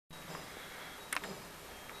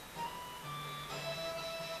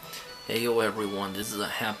Heyo everyone, this is a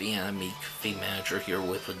Happy Anime Cafe Manager here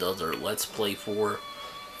with another Let's Play for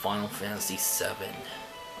Final Fantasy VII.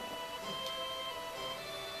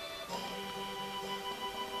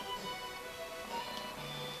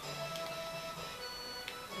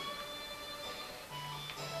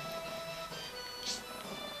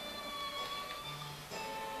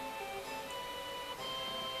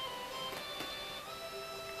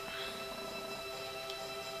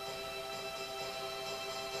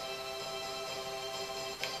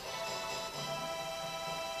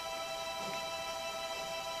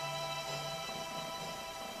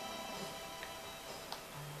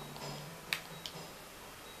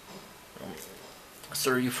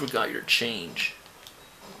 Sir, you forgot your change.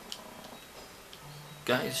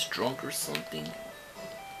 Guys, drunk or something?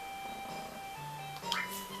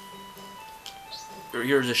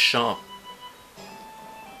 Here's a shop.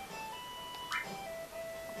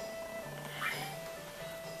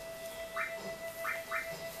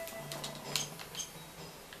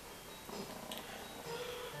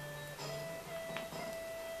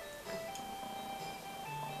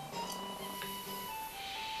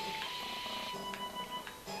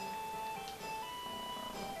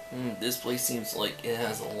 This place seems like it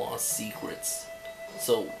has a lot of secrets.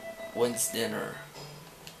 So, when's dinner?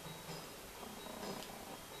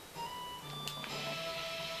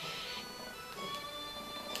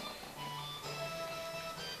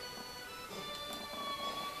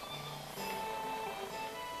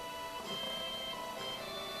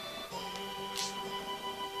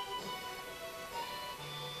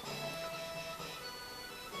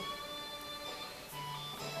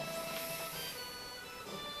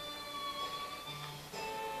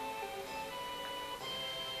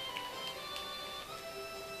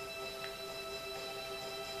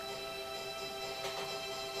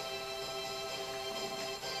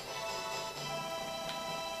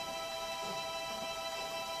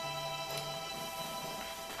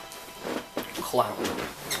 Cloud.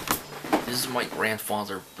 This is my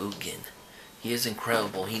grandfather, Bugen. He is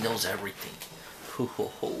incredible. He knows everything. Ho ho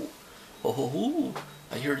ho. Ho ho ho.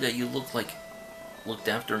 I heard that you looked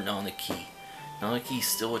after Nanaki. Nanaki's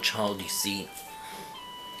still a child, you see.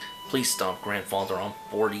 Please stop, grandfather. I'm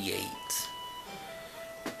 48.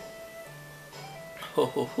 Ho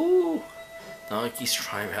ho ho. Nanaki's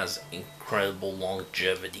tribe has incredible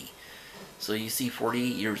longevity. So you see,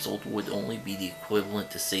 48 years old would only be the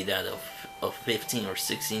equivalent to say that of a 15 or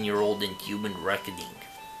 16-year-old in human reckoning.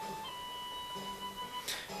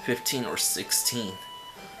 15 or 16.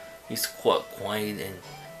 He's quite quiet and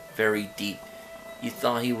very deep. You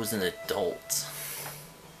thought he was an adult.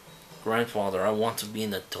 Grandfather, I want to be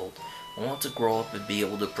an adult. I want to grow up and be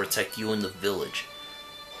able to protect you in the village.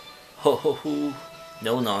 Ho ho ho.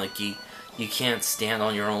 No, Nanaki, you can't stand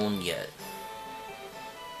on your own yet.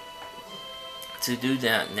 To do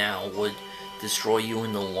that now would destroy you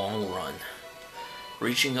in the long run.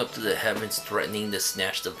 Reaching up to the heavens, threatening to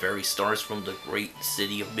snatch the very stars from the great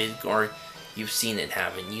city of Midgard. You've seen it,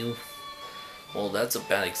 haven't you? Well, that's a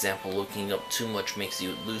bad example. Looking up too much makes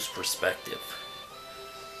you lose perspective.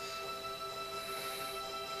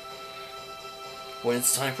 When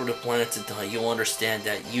it's time for the planet to die, you'll understand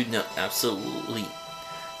that you know absolutely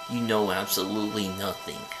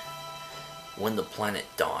nothing. When the planet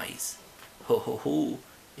dies. Ho ho ho.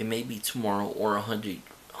 It may be tomorrow or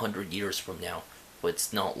 100 years from now, but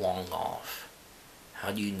it's not long off.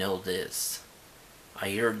 How do you know this?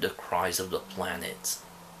 I heard the cries of the planet.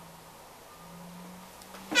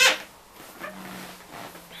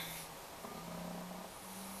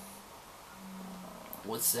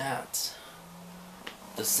 What's that?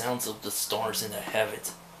 The sounds of the stars in the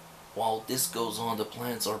heavens. While this goes on, the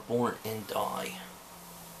planets are born and die.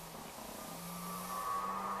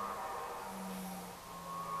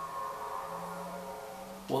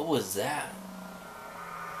 What was that?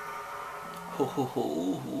 Ho ho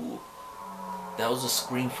ho ho. That was a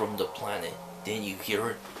scream from the planet. Didn't you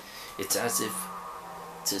hear it? It's as if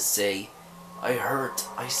to say, I hurt,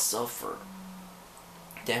 I suffer.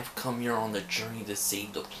 They have come here on a journey to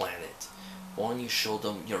save the planet. Why don't you show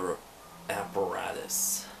them your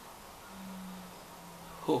apparatus?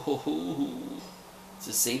 Ho ho ho ho.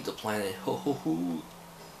 To save the planet. Ho ho ho.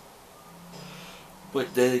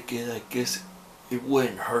 But then again, I guess it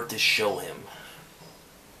wouldn't hurt to show him.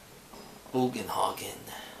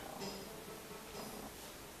 Bugenhagen.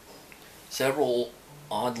 Several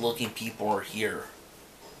odd-looking people are here.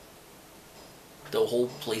 The whole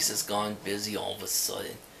place has gone busy all of a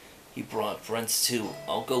sudden. He brought friends too.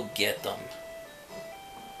 I'll go get them.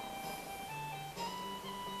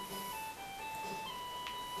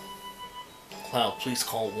 Cloud, please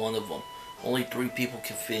call one of them. Only 3 people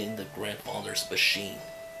can fit in the grandfather's machine.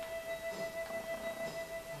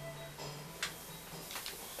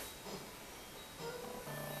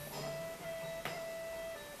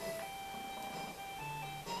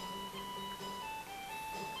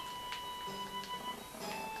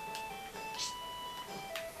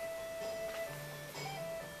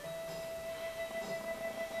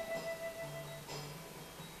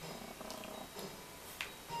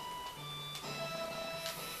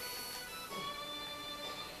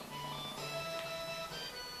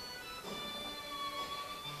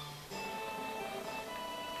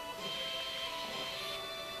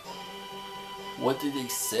 What did they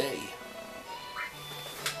say?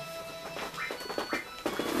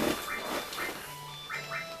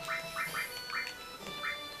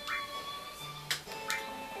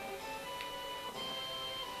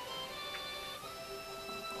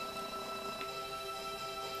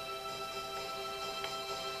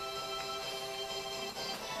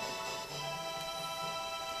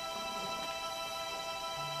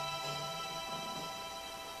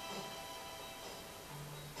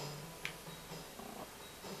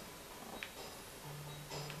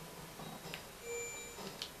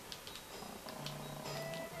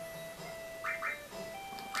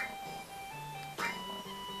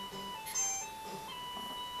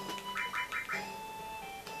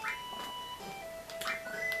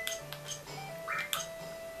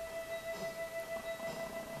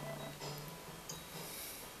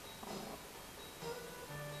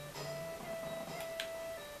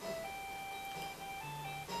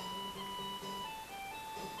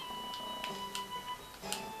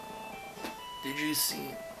 Did you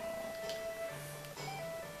see?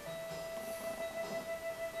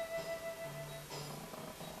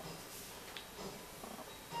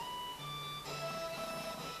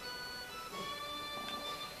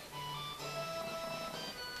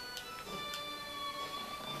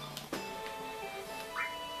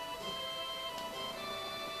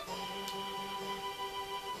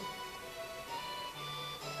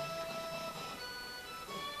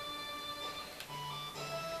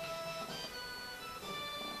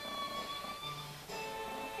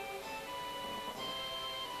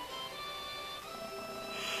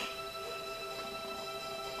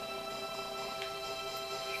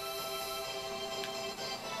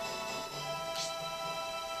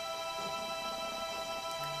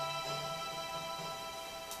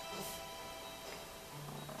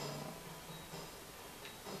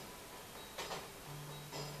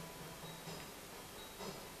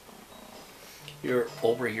 You're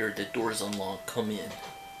over here, the door's unlocked, come in.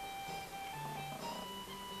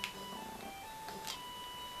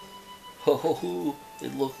 Ho ho ho,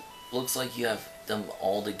 it looks like you have them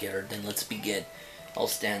all together, then let's begin. I'll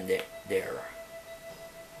stand there.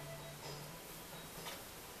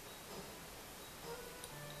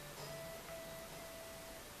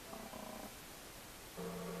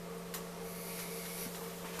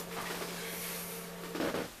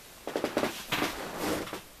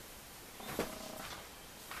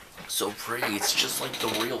 So pretty, it's just like the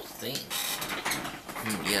real thing.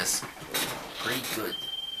 Yes, pretty good.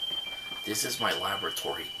 This is my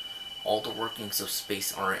laboratory. All the workings of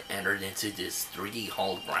space are entered into this 3D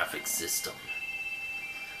holographic system.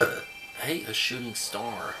 Hey, a shooting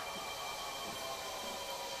star.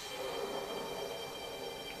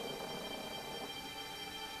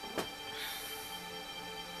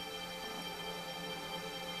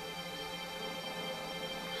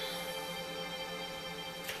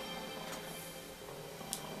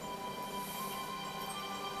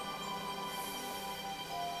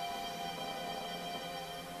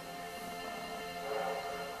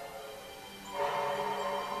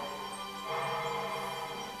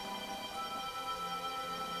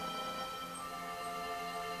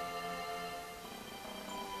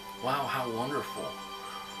 Wow, how wonderful.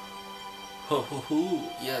 Ho ho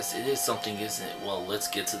ho. Yes, it is something, isn't it? Well, let's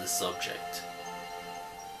get to the subject.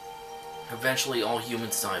 Eventually, all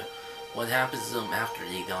humans die. What happens to them after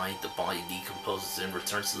they die? The body decomposes and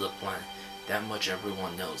returns to the planet. That much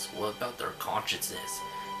everyone knows. What about their consciousness?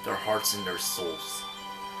 Their hearts and their souls?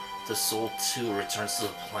 The soul, too, returns to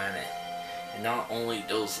the planet. And not only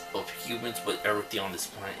those of humans, but everything on this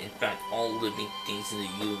planet. In fact, all living things in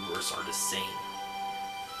the universe are the same.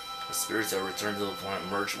 The spirits that return to the planet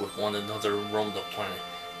merge with one another and roam the planet.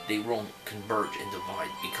 They roam, converge, and divide,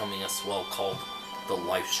 becoming a swell called the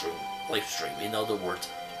life stream. In other words,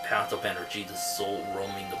 path of energy, the soul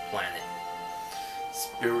roaming the planet.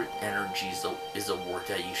 Spirit energy is a word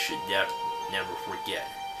that you should never forget.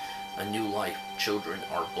 A new life. Children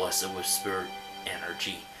are blessed with spirit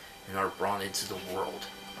energy and are brought into the world.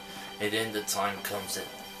 And then the time comes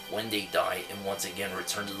when they die and once again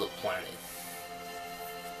return to the planet.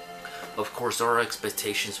 Of course, there are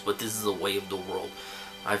expectations, but this is the way of the world.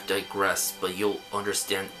 I've digressed, but you'll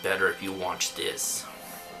understand better if you watch this.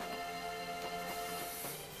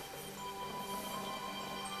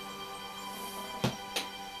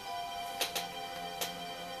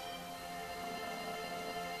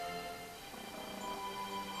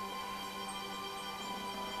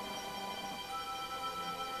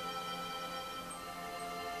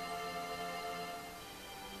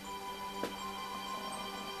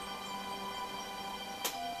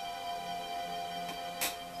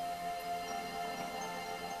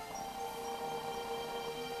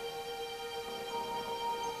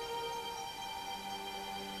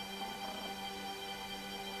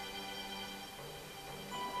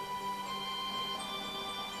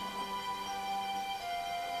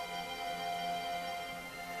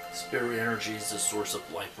 Spirit energy is the source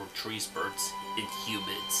of life for trees, birds, and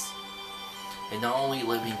humans. And not only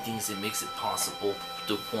living things, it makes it possible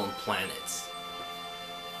to form planets.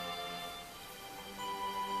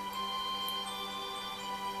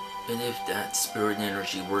 And if that spirit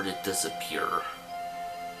energy were to disappear,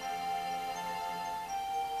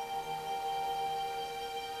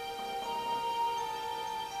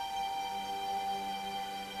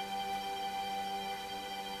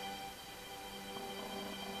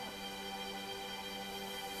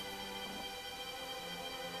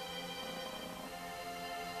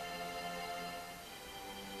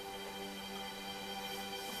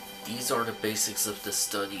 these are the basics of the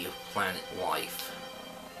study of planet life.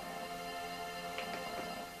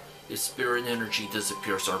 If spirit energy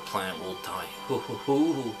disappears, our planet will die.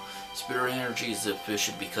 Spirit energy is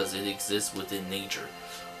efficient because it exists within nature.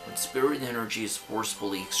 When spirit energy is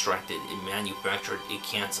forcefully extracted and manufactured, it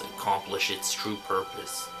can't accomplish its true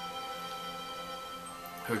purpose.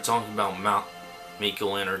 We're talking about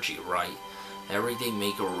Mako energy, right? Everyday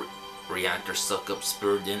Mako reactors suck up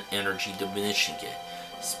spirit energy, diminishing it.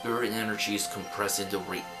 Spirit energy is compressed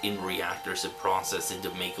in reactors and processed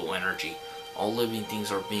into Mako energy. All living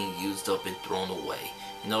things are being used up and thrown away.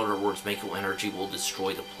 In other words, Mako energy will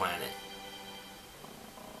destroy the planet.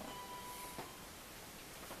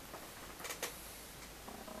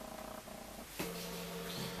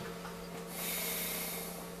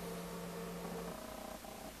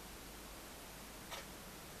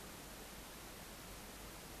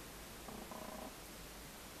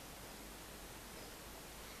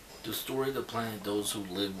 Destroy the planet, those who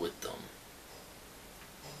live with them.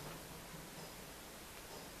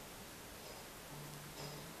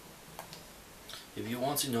 If you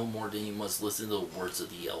want to know more, then you must listen to the words of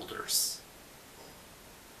the elders.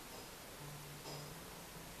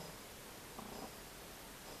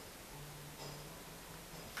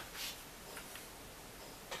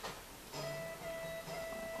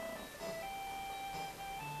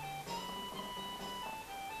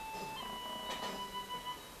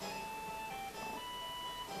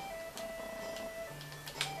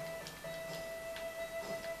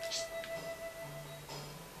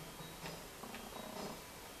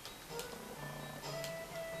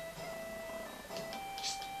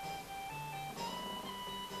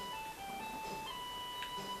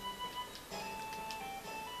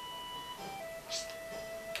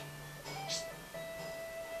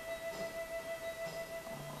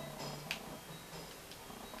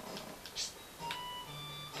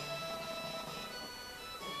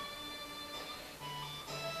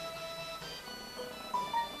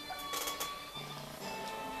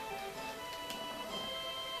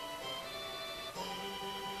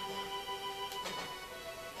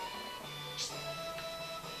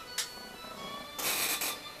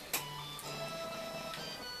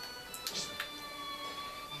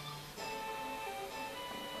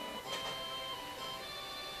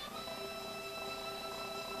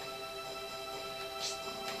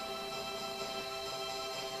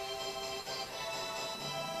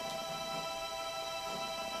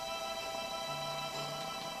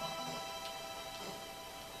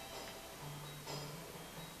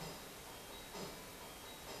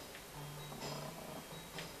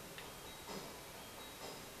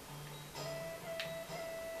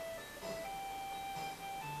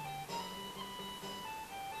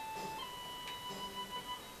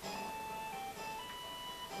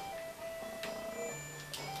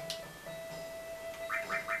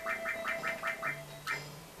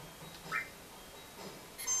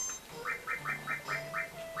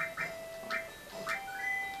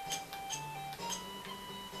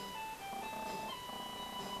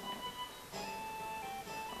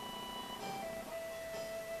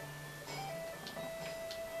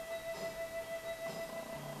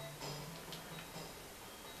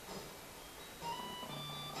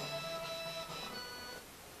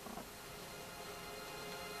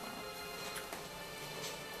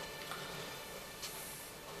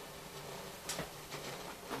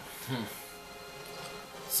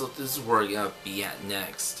 So this is where I gotta be at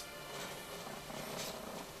next.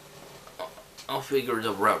 I'll figure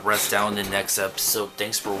the rest out in the next episode.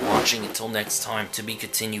 Thanks for watching. Until next time, to be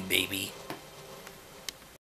continued, baby.